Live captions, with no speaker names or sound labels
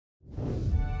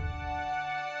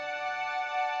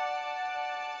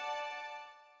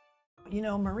You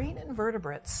know, marine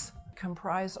invertebrates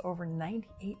comprise over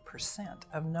 98%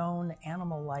 of known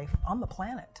animal life on the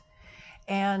planet.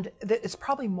 And it's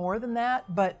probably more than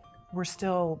that, but we're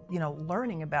still,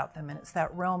 learning about them, and it's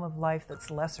that realm of life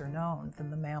that's lesser known than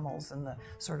the mammals and the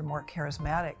sort of more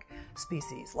charismatic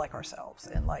species like ourselves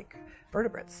and like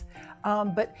vertebrates.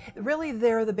 But really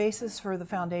they're the basis for the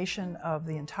foundation of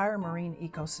the entire marine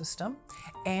ecosystem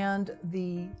and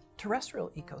the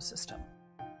terrestrial ecosystem.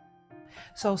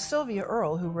 So Sylvia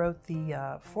Earle, who wrote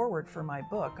the foreword for my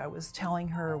book, I was telling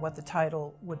her what the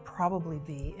title would probably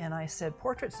be, and I said,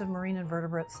 Portraits of Marine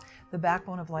Invertebrates, the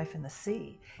Backbone of Life in the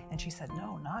Sea. And she said,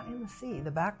 no, not in the sea,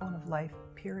 the backbone of life,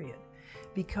 period.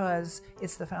 Because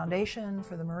it's the foundation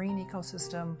for the marine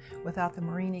ecosystem. Without the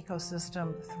marine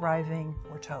ecosystem thriving,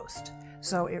 we're toast.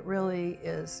 So it really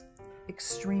is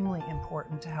extremely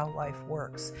important to how life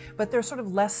works. But they're sort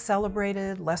of less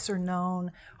celebrated, lesser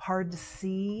known, hard to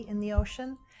see in the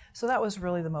ocean. So that was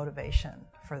really the motivation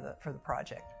for the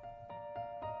project.